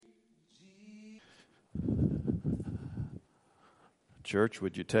Church,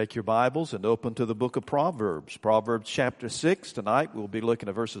 would you take your Bibles and open to the book of Proverbs? Proverbs chapter 6. Tonight we'll be looking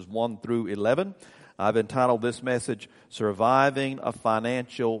at verses 1 through 11. I've entitled this message, Surviving a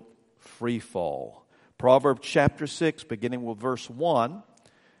Financial Freefall. Proverbs chapter 6, beginning with verse 1.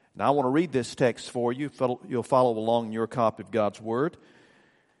 And I want to read this text for you. You'll follow along in your copy of God's Word.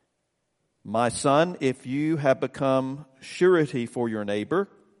 My son, if you have become surety for your neighbor,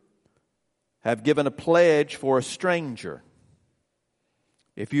 have given a pledge for a stranger,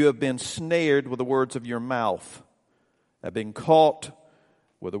 if you have been snared with the words of your mouth, have been caught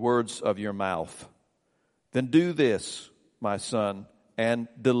with the words of your mouth, then do this, my son, and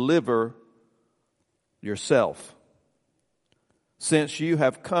deliver yourself. Since you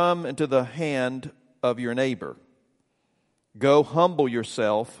have come into the hand of your neighbor, go humble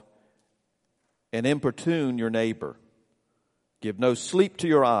yourself and importune your neighbor. Give no sleep to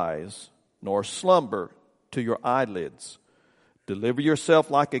your eyes, nor slumber to your eyelids. Deliver yourself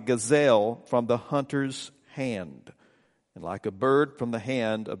like a gazelle from the hunter's hand, and like a bird from the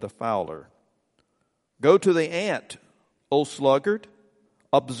hand of the fowler. Go to the ant, O sluggard,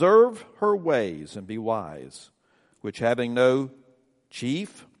 observe her ways and be wise, which having no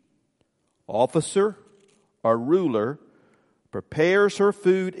chief, officer, or ruler, prepares her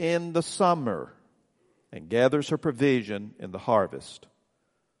food in the summer and gathers her provision in the harvest.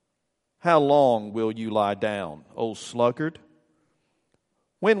 How long will you lie down, O sluggard?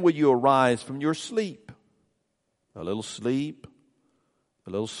 When will you arise from your sleep? A little sleep, a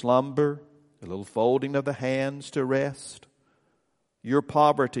little slumber, a little folding of the hands to rest. Your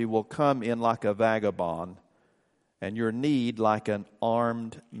poverty will come in like a vagabond, and your need like an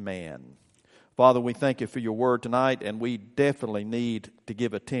armed man. Father, we thank you for your word tonight, and we definitely need to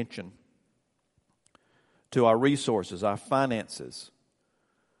give attention to our resources, our finances.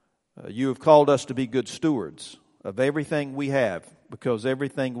 You have called us to be good stewards of everything we have, because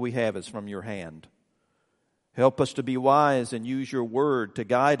everything we have is from your hand. Help us to be wise and use your word to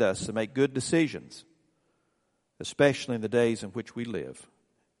guide us to make good decisions, especially in the days in which we live.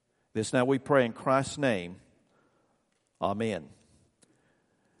 This now we pray in Christ's name. Amen.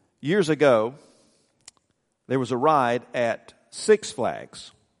 Years ago, there was a ride at Six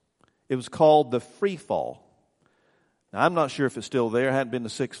Flags. It was called the Freefall. Now, I'm not sure if it's still there. I hadn't been to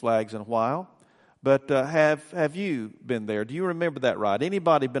Six Flags in a while. But have you been there? Do you remember that ride?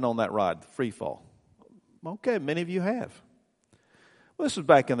 Anybody been on that ride, the Freefall? Okay, many of you have. Well, this was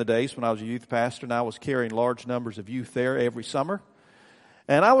back in the days when I was a youth pastor, and I was carrying large numbers of youth there every summer.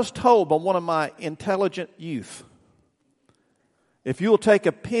 And I was told by one of my intelligent youth, if you'll take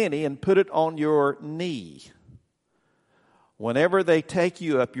a penny and put it on your knee, whenever they take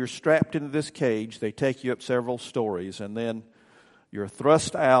you up, you're strapped into this cage. They take you up several stories, and then you're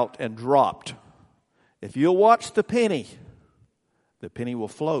thrust out and dropped. If you'll watch the penny will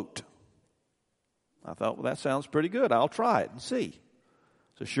float. I thought, well, that sounds pretty good. I'll try it and see.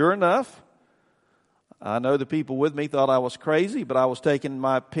 So sure enough, I know the people with me thought I was crazy, but I was taking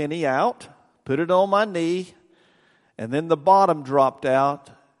my penny out, put it on my knee, and then the bottom dropped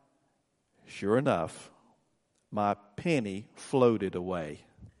out. Sure enough, my penny floated away,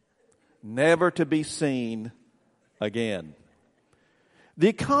 never to be seen again. The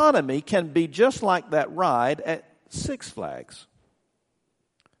economy can be just like that ride at Six Flags.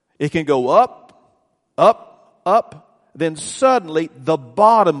 It can go up, up, up, then suddenly the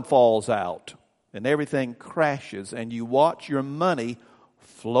bottom falls out and everything crashes and you watch your money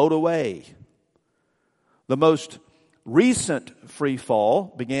float away. The most recent free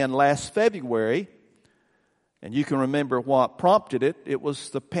fall began last February, and you can remember what prompted it. It was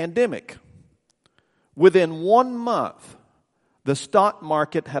the pandemic. Within 1 month, the stock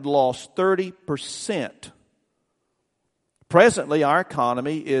market had lost 30%. Presently, our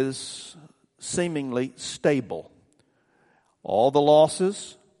economy is seemingly stable. All the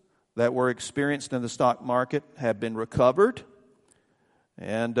losses that were experienced in the stock market have been recovered,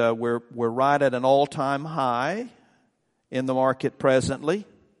 and we're right at an all-time high in the market presently,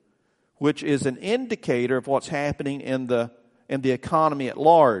 which is an indicator of what's happening in the economy at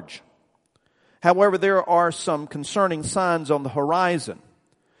large. However, there are some concerning signs on the horizon.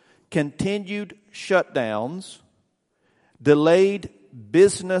 Continued shutdowns, delayed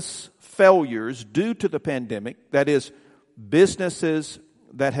business failures due to the pandemic. That is, businesses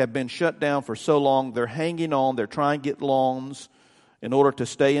that have been shut down for so long, they're hanging on, they're trying to get loans in order to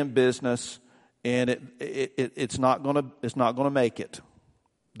stay in business, and it's not going to make it.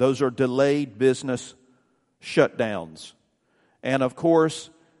 Those are delayed business shutdowns. And of course,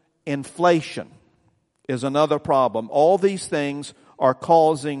 inflation is another problem. All these things are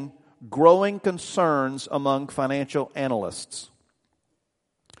causing growing concerns among financial analysts.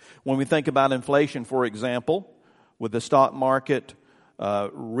 When we think about inflation, for example, with the stock market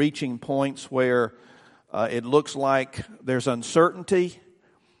reaching points where it looks like there's uncertainty,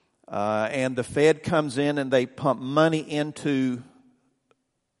 and the Fed comes in and they pump money into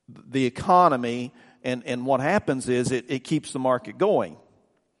the economy, and what happens is it keeps the market going.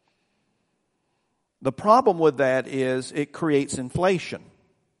 The problem with that is it creates inflation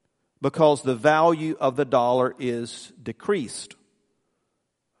because the value of the dollar is decreased.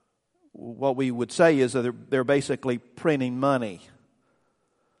 What we would say is that they're basically printing money,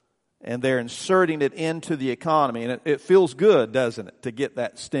 and they're inserting it into the economy. And it feels good, doesn't it, to get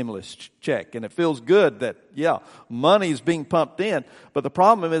that stimulus check. And it feels good that, money is being pumped in. But the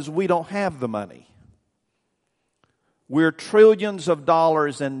problem is we don't have the money. We're trillions of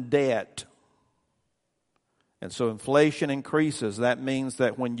dollars in debt. And so inflation increases. That means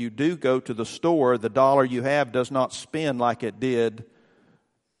that when you do go to the store, the dollar you have does not spend like it did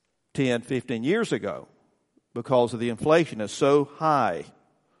 10, 15 years ago because of the inflation is so high.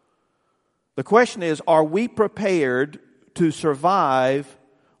 The question is, are we prepared to survive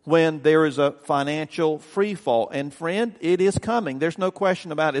when there is a financial free fall? And friend, it is coming. There's no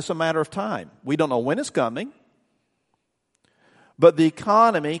question about it. It's a matter of time. We don't know when it's coming. But the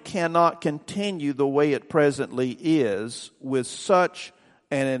economy cannot continue the way it presently is with such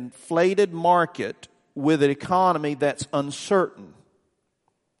an inflated market, with an economy that's uncertain,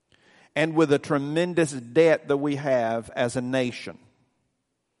 and with a tremendous debt that we have as a nation.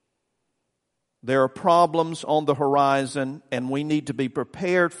 There are problems on the horizon, and we need to be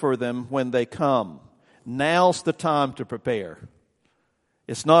prepared for them when they come. Now's the time to prepare.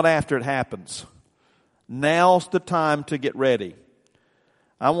 It's not after it happens. Now's the time to get ready.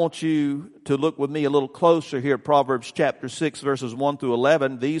 I want you to look with me a little closer here at Proverbs chapter 6, verses 1 through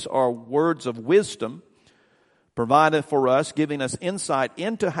 11. These are words of wisdom provided for us, giving us insight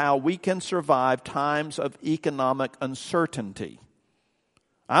into how we can survive times of economic uncertainty.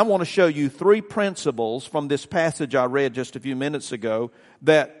 I want to show you 3 principles from this passage I read just a few minutes ago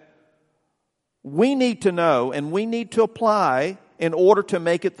that we need to know and we need to apply in order to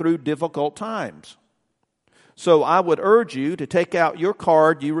make it through difficult times. So I would urge you to take out your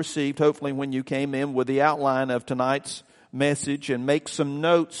card you received, hopefully when you came in, with the outline of tonight's message, and make some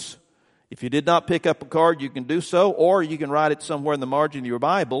notes. If you did not pick up a card, you can do so, or you can write it somewhere in the margin of your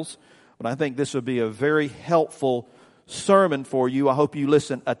Bibles. But I think this would be a very helpful sermon for you. I hope you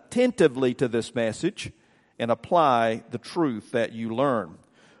listen attentively to this message and apply the truth that you learn.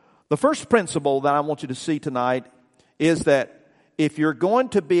 The first principle that I want you to see tonight is that if you're going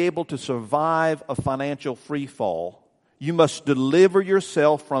to be able to survive a financial free fall, you must deliver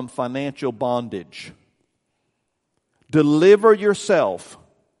yourself from financial bondage. Deliver yourself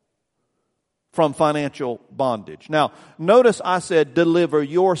from financial bondage. Now, notice I said deliver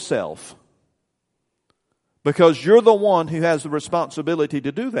yourself, because you're the one who has the responsibility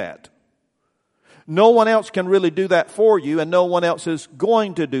to do that. No one else can really do that for you, and no one else is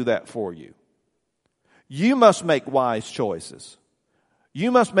going to do that for you. You must make wise choices. You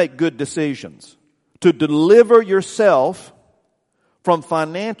must make good decisions to deliver yourself from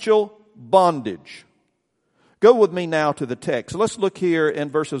financial bondage. Go with me now to the text. Let's look here in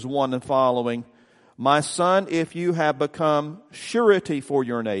verses 1 and following. My son, if you have become surety for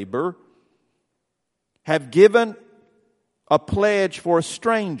your neighbor, have given a pledge for a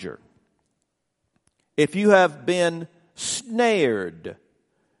stranger, if you have been snared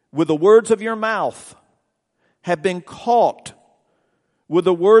with the words of your mouth, have been caught with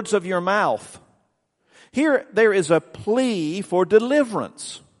the words of your mouth. Here there is a plea for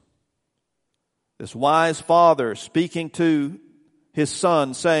deliverance. This wise father speaking to his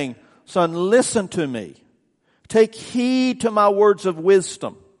son, saying, "Son, listen to me. Take heed to my words of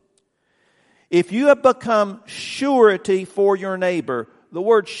wisdom. If you have become surety for your neighbor," the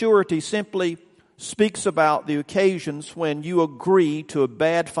word surety simply speaks about the occasions when you agree to a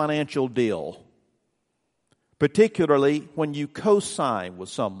bad financial deal, particularly when you co-sign with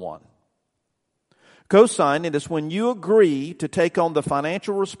someone. Co-signing is when you agree to take on the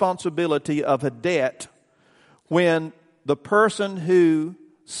financial responsibility of a debt when the person who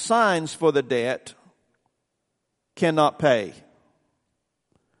signs for the debt cannot pay.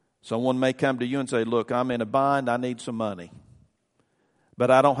 Someone may come to you and say, "Look, I'm in a bind, I need some money,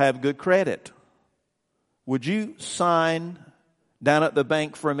 but I don't have good credit. Would you sign down at the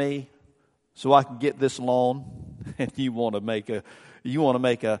bank for me so I can get this loan?" And you want to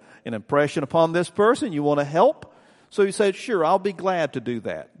make an impression upon this person. You want to help. So he said, "Sure, I'll be glad to do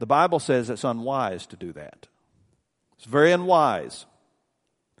that." The Bible says it's unwise to do that. It's very unwise.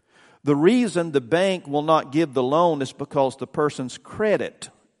 The reason the bank will not give the loan is because the person's credit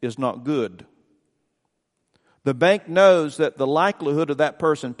is not good. The bank knows that the likelihood of that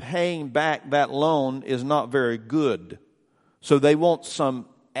person paying back that loan is not very good. So they want some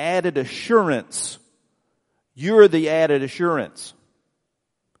added assurance. You're the added assurance.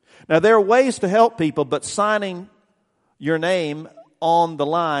 Now, there are ways to help people, but signing your name on the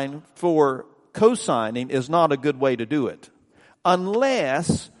line for co-signing is not a good way to do it.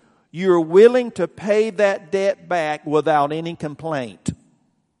 Unless you're willing to pay that debt back without any complaint.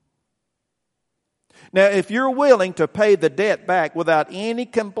 Now, if you're willing to pay the debt back without any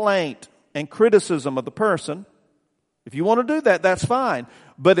complaint and criticism of the person, if you want to do that, that's fine.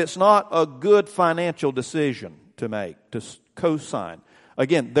 But it's not a good financial decision to make, to co-sign.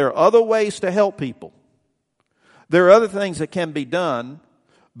 Again, there are other ways to help people. There are other things that can be done.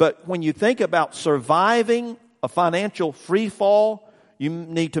 But when you think about surviving a financial free fall, you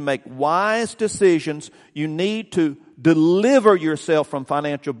need to make wise decisions. You need to deliver yourself from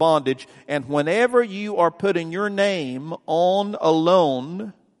financial bondage. And whenever you are putting your name on a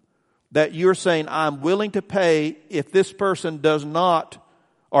loan that you're saying, I'm willing to pay if this person does not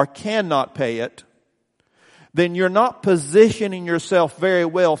or cannot pay it, then you're not positioning yourself very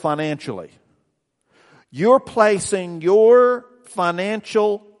well financially. You're placing your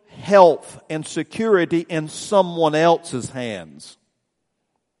financial health and security in someone else's hands.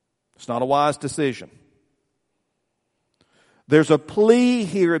 It's not a wise decision. There's a plea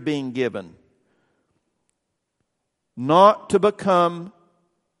here being given not to become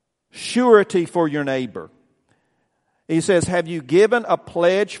surety for your neighbor. He says, have you given a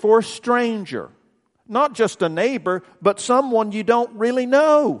pledge for a stranger? Not just a neighbor, but someone you don't really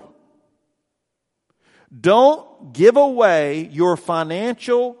know. Don't give away your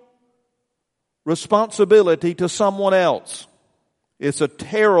financial responsibility to someone else. It's a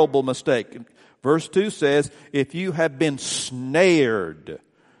terrible mistake. Verse 2 says, if you have been snared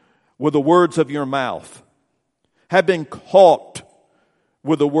with the words of your mouth, have been caught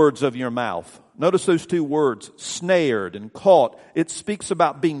with the words of your mouth. Notice those two words, snared and caught. It speaks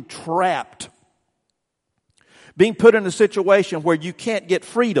about being trapped. Being put in a situation where you can't get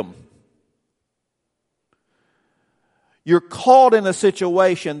freedom. You're caught in a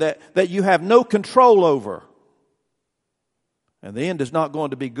situation that you have no control over. And the end is not going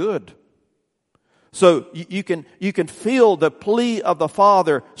to be good. So you can feel the plea of the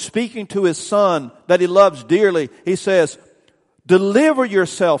Father speaking to His Son that He loves dearly. He says, deliver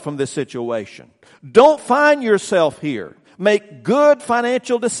yourself from this situation. Don't find yourself here. Make good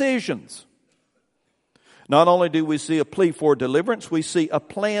financial decisions. Not only do we see a plea for deliverance, we see a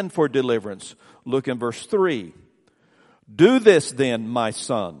plan for deliverance. Look in verse 3. Do this then, my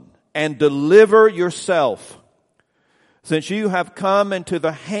son, and deliver yourself, since you have come into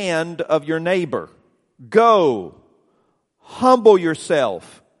the hand of your neighbor. Go, humble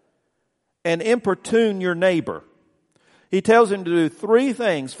yourself, and importune your neighbor. He tells him to do three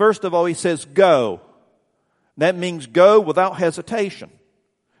things. First of all, he says, go. That means go without hesitation.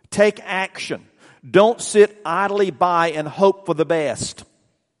 Take action. Don't sit idly by and hope for the best.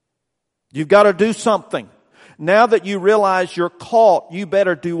 You've got to do something. Now that you realize you're caught, you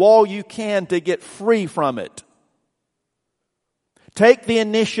better do all you can to get free from it. Take the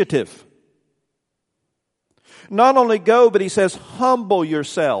initiative. Not only go, but he says, humble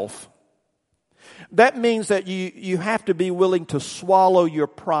yourself. That means that you have to be willing to swallow your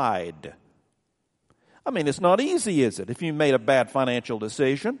pride. I mean, it's not easy, is it? If you made a bad financial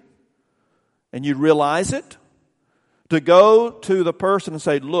decision and you realize it, to go to the person and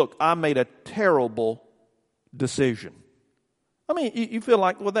say, look, I made a terrible decision. I mean, you feel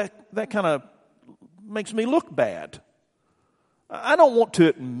like, well, that kind of makes me look bad. I don't want to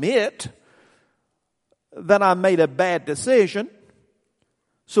admit that I made a bad decision,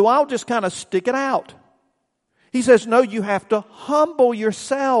 so I'll just kind of stick it out. He says, no, you have to humble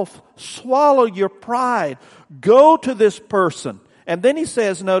yourself, swallow your pride, go to this person. And then he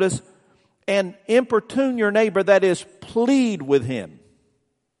says, notice, and importune your neighbor, that is, plead with him.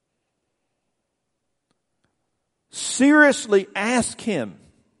 Seriously ask him,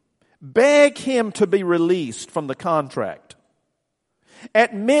 beg him to be released from the contract.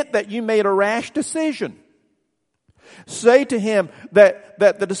 Admit that you made a rash decision. Say to him that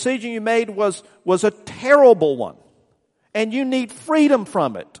the decision you made was a terrible one and you need freedom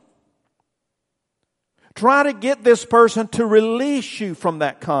from it. Try to get this person to release you from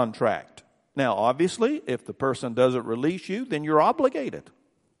that contract. Now, obviously, if the person doesn't release you, then you're obligated.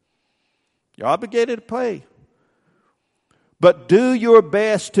 You're obligated to pay. But do your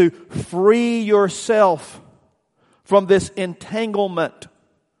best to free yourself from this entanglement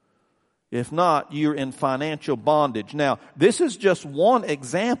If not, you're in financial bondage. Now, this is just one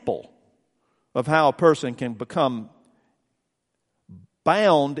example of how a person can become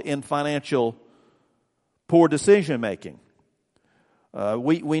bound in financial poor decision making.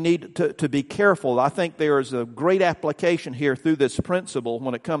 We need to be careful. I think there is a great application here through this principle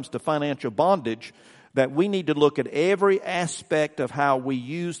when it comes to financial bondage, that we need to look at every aspect of how we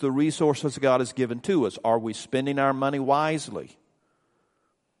use the resources God has given to us. Are we spending our money wisely?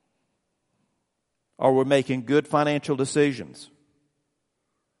 Are we making good financial decisions?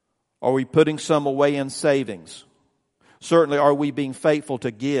 Are we putting some away in savings? Certainly, are we being faithful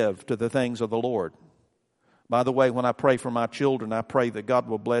to give to the things of the Lord? By the way, when I pray for my children, I pray that God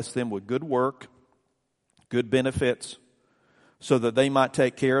will bless them with good work, good benefits, so that they might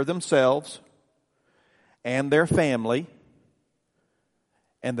take care of themselves and their family,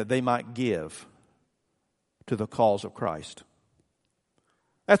 and that they might give to the cause of Christ.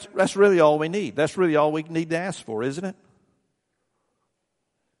 That's really all we need. That's really all we need to ask for, isn't it?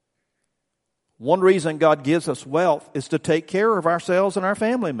 One reason God gives us wealth is to take care of ourselves and our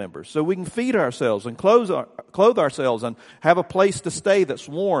family members, so we can feed ourselves and clothe ourselves and have a place to stay that's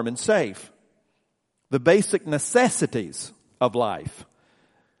warm and safe. The basic necessities of life.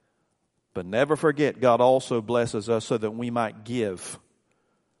 But never forget, God also blesses us so that we might give,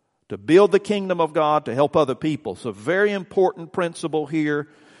 to build the kingdom of God, to help other people. So very important principle here.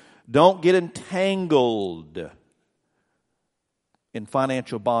 Don't get entangled in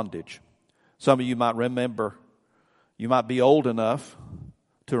financial bondage. Some of you might remember, you might be old enough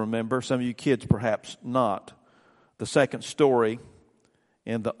to remember, some of you kids perhaps not, the second story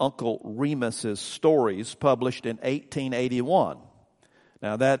in the Uncle Remus's stories published in 1881.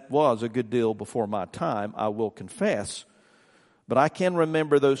 Now that was a good deal before my time, I will confess. But I can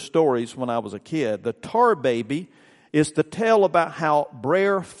remember those stories when I was a kid. The Tar Baby is the tale about how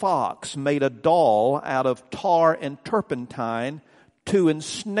Brer Fox made a doll out of tar and turpentine to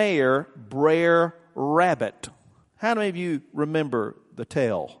ensnare Brer Rabbit. How many of you remember the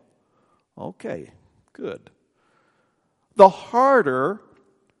tale? Okay, good. The harder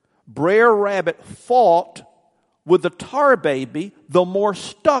Brer Rabbit fought with the Tar Baby, the more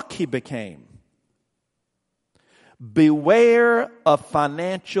stuck he became. Beware of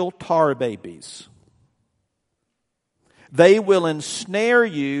financial tar babies. They will ensnare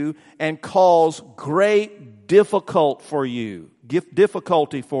you and cause great difficulty for you.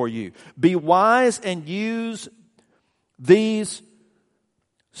 Be wise and use these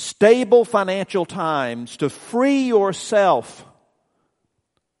stable financial times to free yourself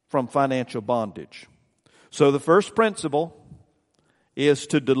from financial bondage. So the first principle is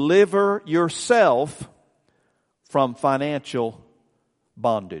to deliver yourself from financial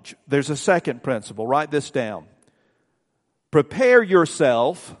bondage. There's a second principle. Write this down. Prepare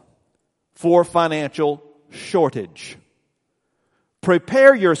yourself for financial shortage.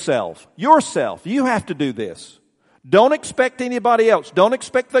 Prepare yourself. You have to do this. Don't expect anybody else. Don't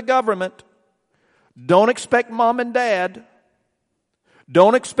expect the government. Don't expect mom and dad.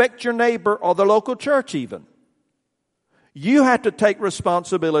 Don't expect your neighbor or the local church even. You have to take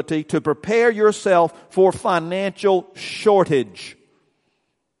responsibility to prepare yourself for financial shortage.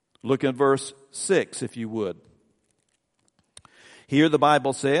 Look at verse 6 if you would. Here the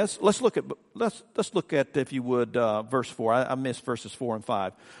Bible says, let's look at if you would verse 4. I missed verses 4 and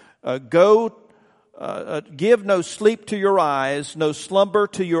 5. Give no sleep to your eyes, no slumber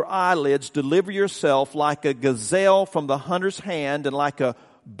to your eyelids. Deliver yourself like a gazelle from the hunter's hand and like a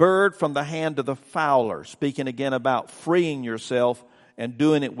bird from the hand of the fowler. Speaking again about freeing yourself and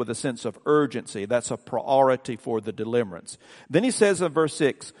doing it with a sense of urgency. That's a priority for the deliverance. Then he says in verse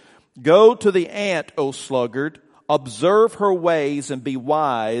 6, go to the ant, O sluggard, observe her ways and be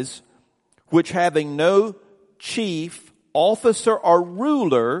wise, which having no chief, officer, or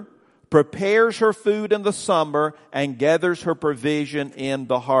ruler, prepares her food in the summer and gathers her provision in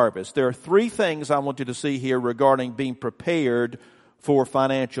the harvest. There are three things I want you to see here regarding being prepared for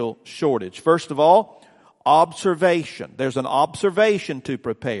financial shortage. First of all, observation. There's an observation to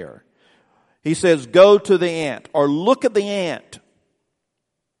prepare. He says, go to the ant, or look at the ant.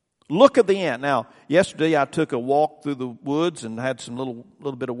 Look at the ant. Now, yesterday I took a walk through the woods and had some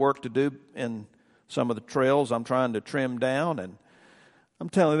little bit of work to do in some of the trails I'm trying to trim down, and I'm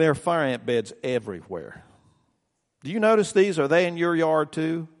telling you, there are fire ant beds everywhere. Do you notice these? Are they in your yard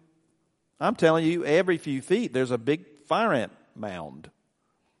too? I'm telling you, every few feet there's a big fire ant mound.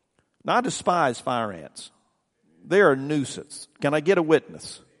 Now, I despise fire ants. They're a nuisance. Can I get a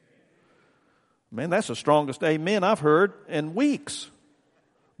witness? Man, that's the strongest amen I've heard in weeks.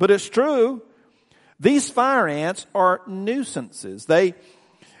 But it's true. These fire ants are nuisances. They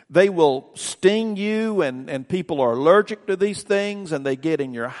they will sting you, and people are allergic to these things, and they get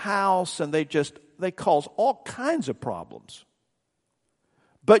in your house, and they cause all kinds of problems.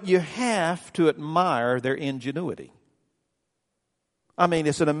 But you have to admire their ingenuity. I mean,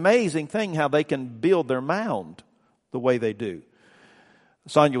 it's an amazing thing how they can build their mound the way they do.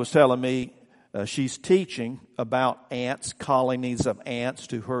 Sonia was telling me she's teaching about ants, colonies of ants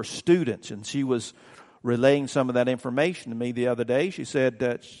to her students, and she was relaying some of that information to me the other day. She said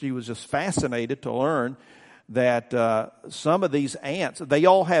that she was just fascinated to learn that some of these ants, they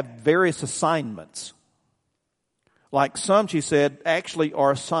all have various assignments. Like some, she said, actually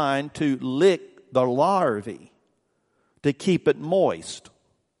are assigned to lick the larvae to keep it moist.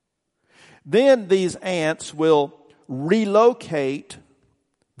 Then these ants will relocate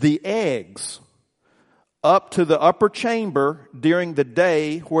the eggs up to the upper chamber during the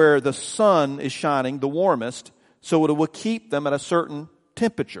day where the sun is shining the warmest, so it will keep them at a certain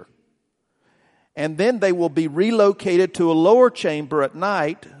temperature. And then they will be relocated to a lower chamber at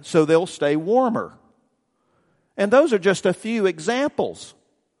night so they'll stay warmer. And those are just a few examples.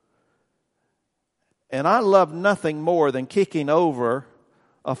 And I love nothing more than kicking over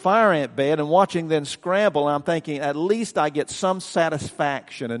a fire ant bed and watching them scramble. And I'm thinking, at least I get some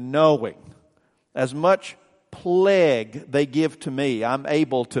satisfaction in knowing as much plague they give to me, I'm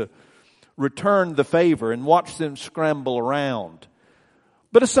able to return the favor and watch them scramble around.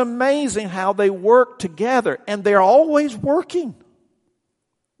 But it's amazing how they work together, and they're always working.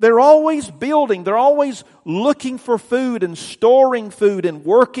 They're always building. They're always looking for food and storing food and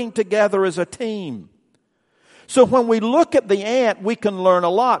working together as a team. So when we look at the ant, we can learn a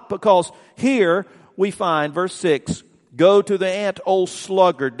lot, because here we find, verse 6, go to the ant, O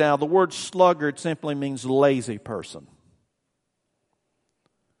sluggard. Now, the word sluggard simply means lazy person.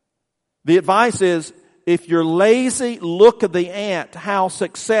 The advice is, if you're lazy, look at the ant, how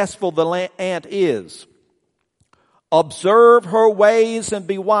successful the ant is. Observe her ways and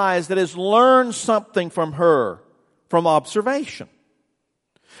be wise. That is, learn something from her, from observation.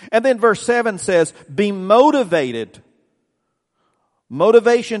 And then verse 7 says, be motivated.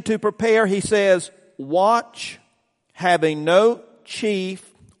 Motivation to prepare, he says, watch, having no chief,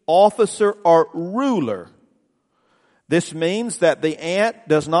 officer, or ruler. This means that the ant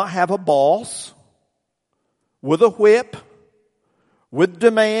does not have a boss with a whip, with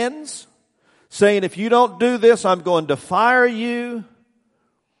demands, saying, if you don't do this, I'm going to fire you.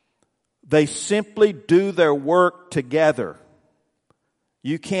 They simply do their work together.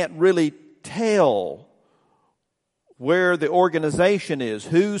 You can't really tell where the organization is,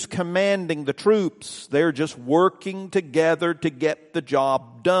 who's commanding the troops. They're just working together to get the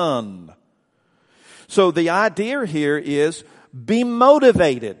job done. So the idea here is be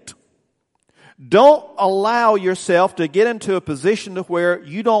motivated. Don't allow yourself to get into a position to where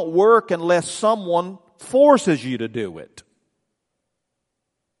you don't work unless someone forces you to do it.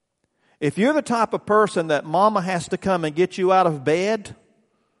 If you're the type of person that mama has to come and get you out of bed,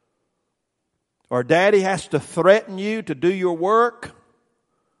 or daddy has to threaten you to do your work,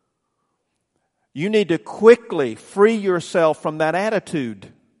 you need to quickly free yourself from that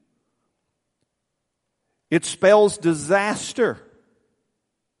attitude. It spells disaster.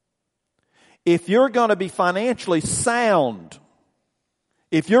 If you're going to be financially sound,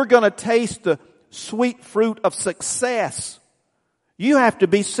 if you're going to taste the sweet fruit of success, you have to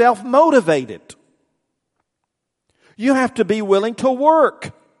be self-motivated. You have to be willing to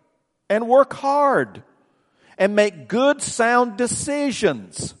work and work hard and make good, sound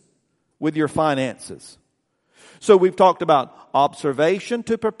decisions with your finances. So we've talked about observation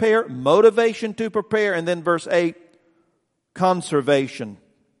to prepare, motivation to prepare, and then verse 8, conservation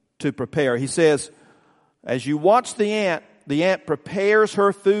to prepare. He says, as you watch the ant prepares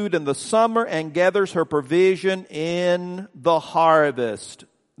her food in the summer and gathers her provision in the harvest.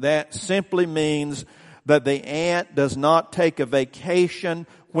 That simply means that the ant does not take a vacation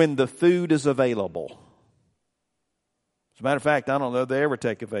when the food is available. As a matter of fact, I don't know if they ever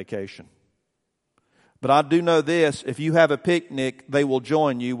take a vacation. But I do know this, if you have a picnic, they will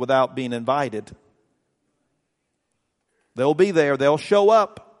join you without being invited. They'll be there, they'll show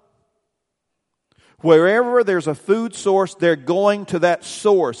up. Wherever there's a food source, they're going to that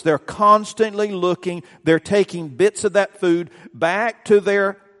source. They're constantly looking. They're taking bits of that food back to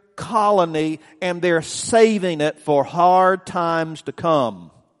their colony, and they're saving it for hard times to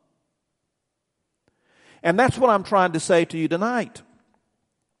come. And that's what I'm trying to say to you tonight.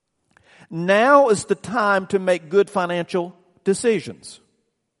 Now is the time to make good financial decisions.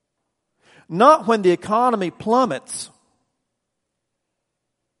 Not when the economy plummets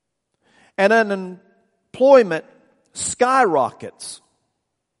and unemployment skyrockets.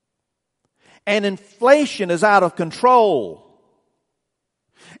 and inflation is out of control,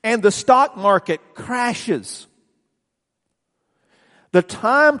 and the stock market crashes, the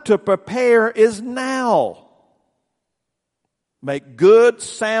time to prepare is now. Make good,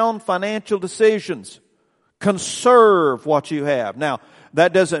 sound financial decisions. Conserve what you have. Now,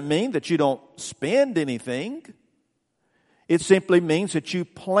 that doesn't mean that you don't spend anything. It simply means that you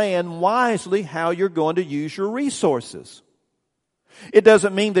plan wisely how you're going to use your resources. It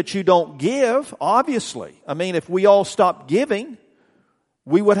doesn't mean that you don't give, obviously. I mean, if we all stopped giving,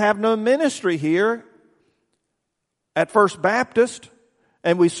 we would have no ministry here at First Baptist,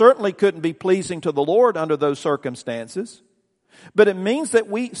 and we certainly couldn't be pleasing to the Lord under those circumstances. But it means that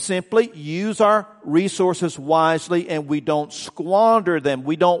we simply use our resources wisely and we don't squander them.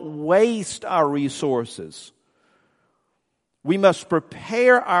 We don't waste our resources. We must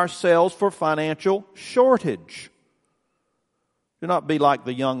prepare ourselves for financial shortage. Do not be like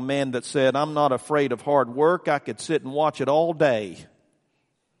the young man that said, "I'm not afraid of hard work. I could sit and watch it all day."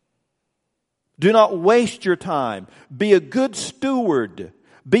 Do not waste your time. Be a good steward.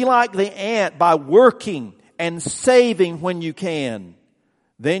 Be like the ant by working and saving when you can.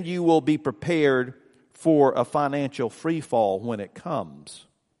 Then you will be prepared for a financial freefall when it comes.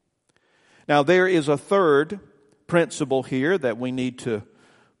 Now, there is a third principle here that we need to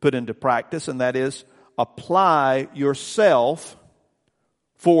put into practice, and that is apply yourself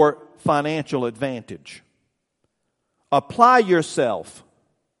for financial advantage. Apply yourself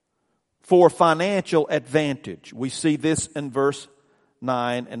for financial advantage. We see this in verse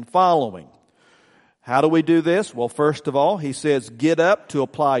 9 and following. How do we do this? Well, first of all, he says, get up to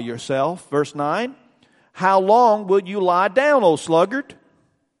apply yourself. Verse 9, how long will you lie down, O sluggard?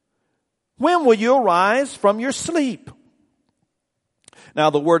 When will you arise from your sleep?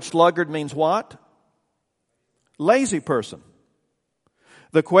 Now, the word sluggard means what? Lazy person.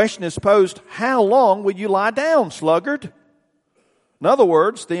 The question is posed, how long will you lie down, sluggard? In other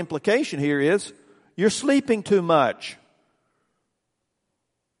words, the implication here is, you're sleeping too much.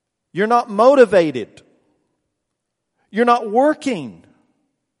 You're not motivated. You're not working.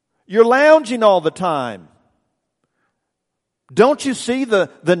 You're lounging all the time. Don't you see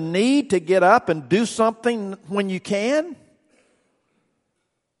the need to get up and do something when you can?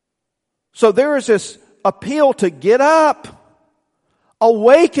 So there is this appeal to get up,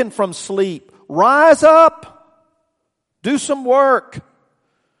 awaken from sleep, rise up, do some work.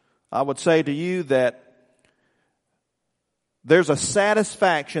 I would say to you that there's a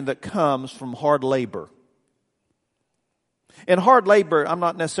satisfaction that comes from hard labor. And hard labor, I'm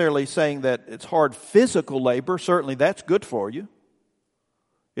not necessarily saying that it's hard physical labor. Certainly that's good for you.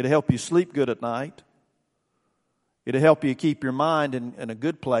 It'll help you sleep good at night. It'll help you keep your mind in a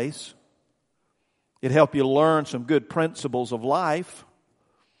good place. It'll help you learn some good principles of life.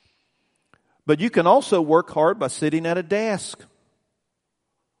 But you can also work hard by sitting at a desk.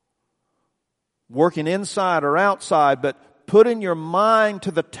 Working inside or outside, but putting your mind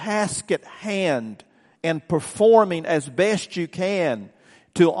to the task at hand and performing as best you can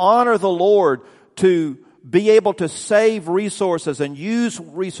to honor the Lord, to be able to save resources and use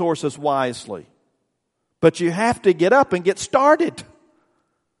resources wisely. But you have to get up and get started.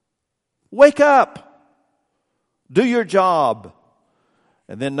 Wake up. Do your job.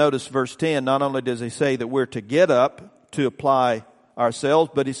 And then notice verse 10, not only does he say that we're to get up to apply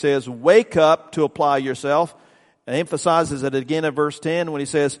ourselves, but he says, wake up to apply yourself. And emphasizes it again in verse 10 when he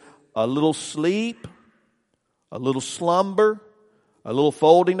says, a little sleep, a little slumber, a little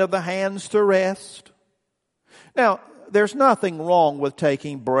folding of the hands to rest. Now, there's nothing wrong with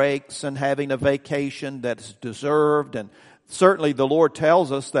taking breaks and having a vacation that's deserved. And certainly the Lord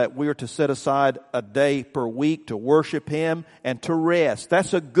tells us that we're to set aside a day per week to worship Him and to rest.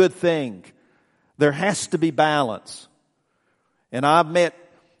 That's a good thing. There has to be balance. And I've met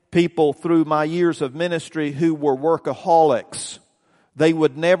people through my years of ministry who were workaholics. They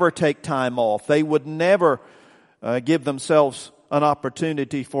would never take time off. They would never give themselves an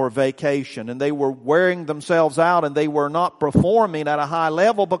opportunity for vacation. And they were wearing themselves out, and they were not performing at a high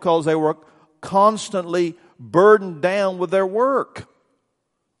level because they were constantly burdened down with their work,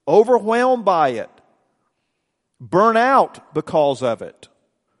 overwhelmed by it, burnt out because of it.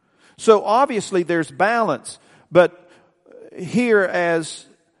 So obviously there's balance. But here, as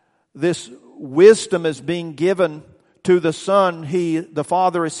this wisdom is being given to the son, the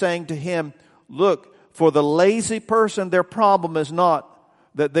father is saying to him, look, for the lazy person, their problem is not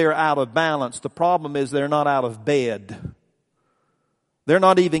that they're out of balance. The problem is they're not out of bed. They're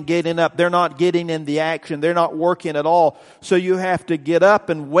not even getting up. They're not getting in the action. They're not working at all. So you have to get up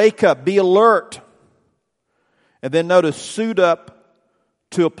and wake up. Be alert. And then notice, suit up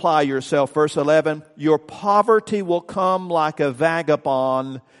to apply yourself. Verse 11, your poverty will come like a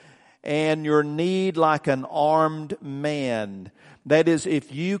vagabond, and your need like an armed man. That is,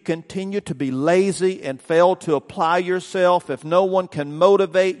 if you continue to be lazy and fail to apply yourself, if no one can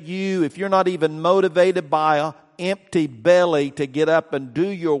motivate you, if you're not even motivated by an empty belly to get up and do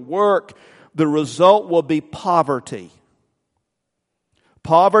your work, the result will be poverty.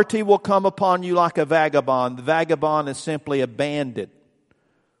 Poverty will come upon you like a vagabond. The vagabond is simply a bandit.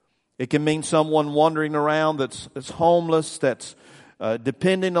 It can mean someone wandering around that's homeless, that's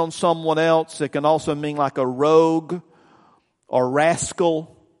depending on someone else. It can also mean like a rogue or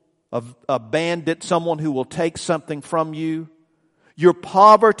rascal, a bandit, someone who will take something from you. Your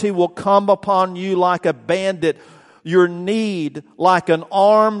poverty will come upon you like a bandit. Your need like an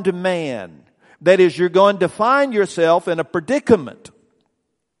armed man. That is, you're going to find yourself in a predicament.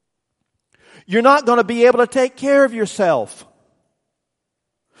 You're not going to be able to take care of yourself.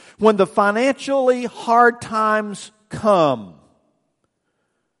 When the financially hard times come,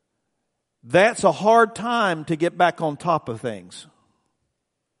 that's a hard time to get back on top of things.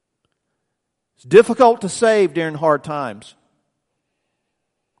 It's difficult to save during hard times.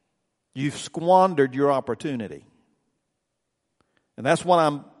 You've squandered your opportunity. And that's what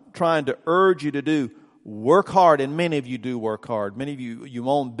I'm trying to urge you to do. Work hard, and many of you do work hard. Many of you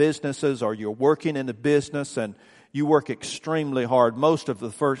own businesses, or you're working in a business, and you work extremely hard. Most of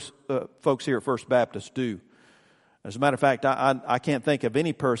the folks here at First Baptist do. As a matter of fact, I can't think of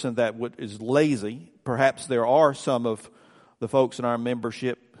any person that is lazy. Perhaps there are some of the folks in our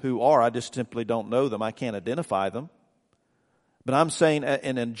membership who are. I just simply don't know them. I can't identify them. But I'm saying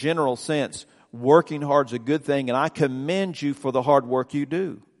in a general sense, working hard is a good thing, and I commend you for the hard work you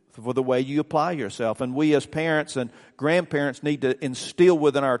do, for the way you apply yourself. And we as parents and grandparents need to instill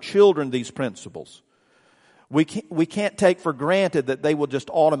within our children these principles. We can't take for granted that they will just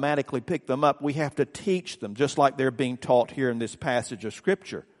automatically pick them up. We have to teach them, just like they're being taught here in this passage of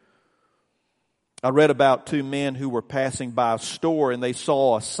Scripture. I read about two men who were passing by a store, and they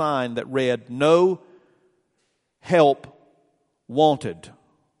saw a sign that read, "No help wanted."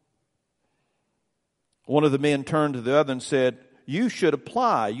 One of the men turned to the other and said, "You should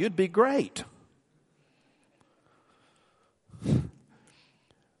apply. You'd be great."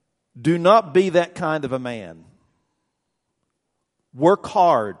 Do not be that kind of a man. Work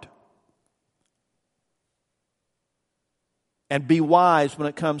hard. And be wise when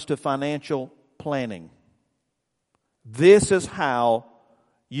it comes to financial planning. This is how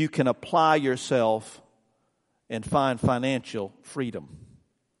you can apply yourself and find financial freedom.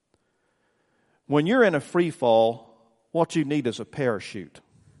 When you're in a free fall, what you need is a parachute.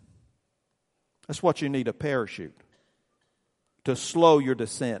 That's what you need, a parachute. To slow your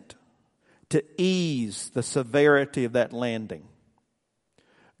descent. To ease the severity of that landing.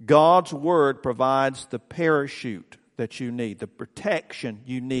 God's Word provides the parachute that you need, the protection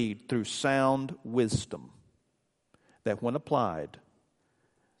you need through sound wisdom that when applied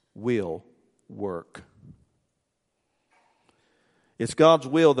will work. It's God's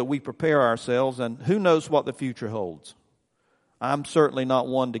will that we prepare ourselves, and who knows what the future holds. I'm certainly not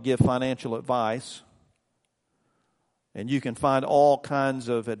one to give financial advice. And you can find all kinds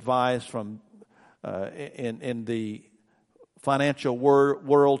of advice from in the financial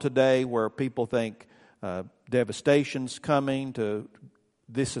world today, where people think devastation's coming.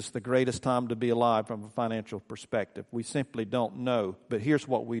 This is the greatest time to be alive from a financial perspective. We simply don't know. But here's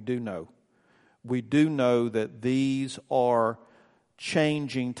what we do know. We do know that these are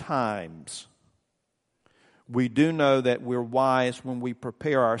changing times. We do know that we're wise when we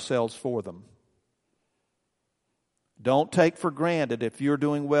prepare ourselves for them. Don't take for granted, if you're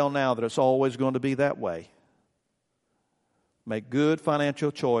doing well now, that it's always going to be that way. Make good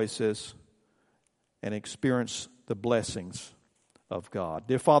financial choices and experience the blessings of God.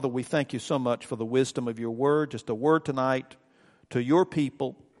 Dear Father, we thank you so much for the wisdom of your word. Just a word tonight to your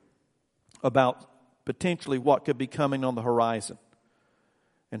people about potentially what could be coming on the horizon,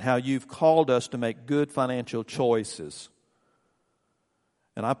 and how you've called us to make good financial choices.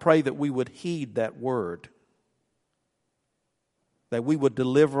 And I pray that we would heed that word, that we would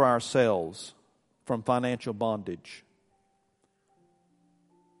deliver ourselves from financial bondage.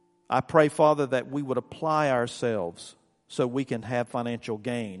 I pray, Father, that we would apply ourselves so we can have financial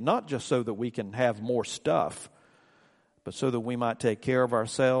gain, not just so that we can have more stuff, but so that we might take care of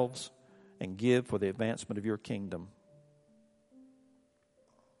ourselves and give for the advancement of your kingdom.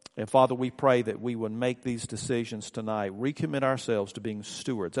 And Father, we pray that we would make these decisions tonight, recommit ourselves to being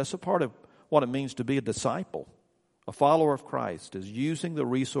stewards. That's a part of what it means to be a disciple. A follower of Christ is using the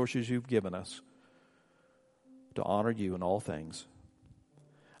resources you've given us to honor you in all things.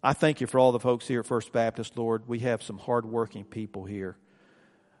 I thank you for all the folks here at First Baptist, Lord. We have some hardworking people here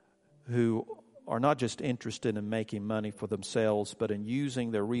who are not just interested in making money for themselves, but in using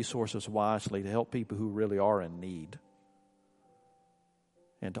their resources wisely to help people who really are in need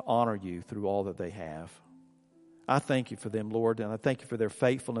and to honor you through all that they have. I thank you for them, Lord, and I thank you for their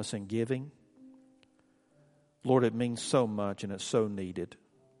faithfulness in giving. Lord, it means so much and it's so needed.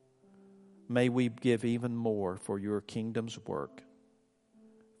 May we give even more for your kingdom's work.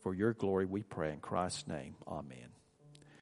 For your glory we pray in Christ's name. Amen.